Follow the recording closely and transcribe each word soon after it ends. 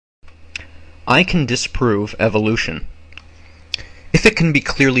I can disprove evolution. If it can be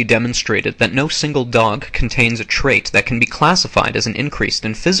clearly demonstrated that no single dog contains a trait that can be classified as an increase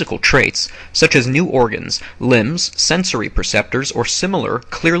in physical traits, such as new organs, limbs, sensory perceptors, or similar,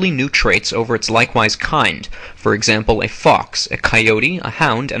 clearly new traits over its likewise kind, for example, a fox, a coyote, a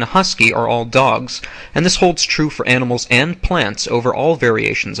hound, and a husky are all dogs, and this holds true for animals and plants over all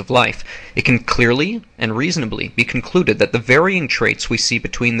variations of life, it can clearly and reasonably be concluded that the varying traits we see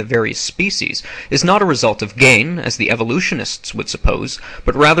between the various species is not a result of gain, as the evolutionists would suppose,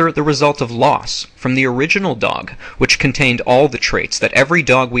 but rather the result of loss from the original dog, which contained all the traits that every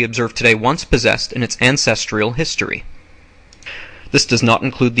dog we observe today once possessed in its ancestral history. This does not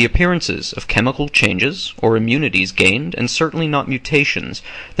include the appearances of chemical changes or immunities gained, and certainly not mutations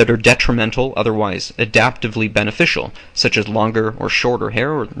that are detrimental, otherwise adaptively beneficial, such as longer or shorter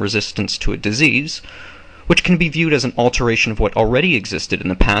hair or resistance to a disease, which can be viewed as an alteration of what already existed in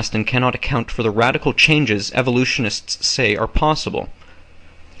the past and cannot account for the radical changes evolutionists say are possible.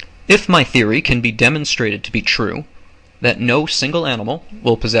 If my theory can be demonstrated to be true, that no single animal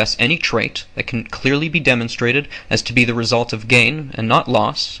will possess any trait that can clearly be demonstrated as to be the result of gain and not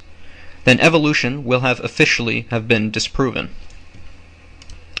loss, then evolution will have officially been disproven.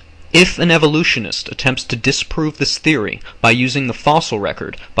 If an evolutionist attempts to disprove this theory by using the fossil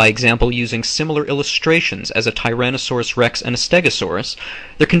record, by example using similar illustrations as a Tyrannosaurus rex and a Stegosaurus,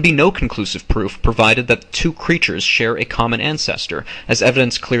 there can be no conclusive proof provided that the two creatures share a common ancestor, as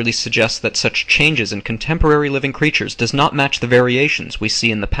evidence clearly suggests that such changes in contemporary living creatures does not match the variations we see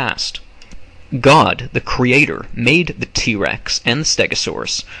in the past. God, the Creator, made the T-Rex and the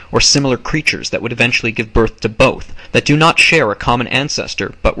Stegosaurus, or similar creatures that would eventually give birth to both, that do not share a common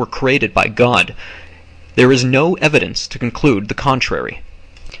ancestor, but were created by God. There is no evidence to conclude the contrary.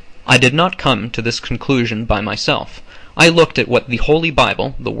 I did not come to this conclusion by myself. I looked at what the Holy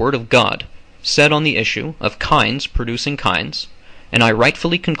Bible, the Word of God, said on the issue of kinds producing kinds, and I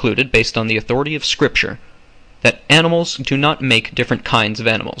rightfully concluded, based on the authority of Scripture, that animals do not make different kinds of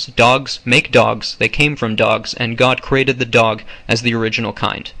animals. Dogs make dogs, they came from dogs, and God created the dog as the original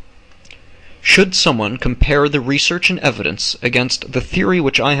kind. Should someone compare the research and evidence against the theory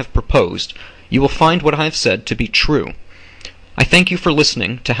which I have proposed, you will find what I have said to be true. I thank you for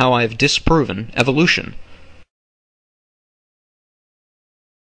listening to how I have disproven evolution.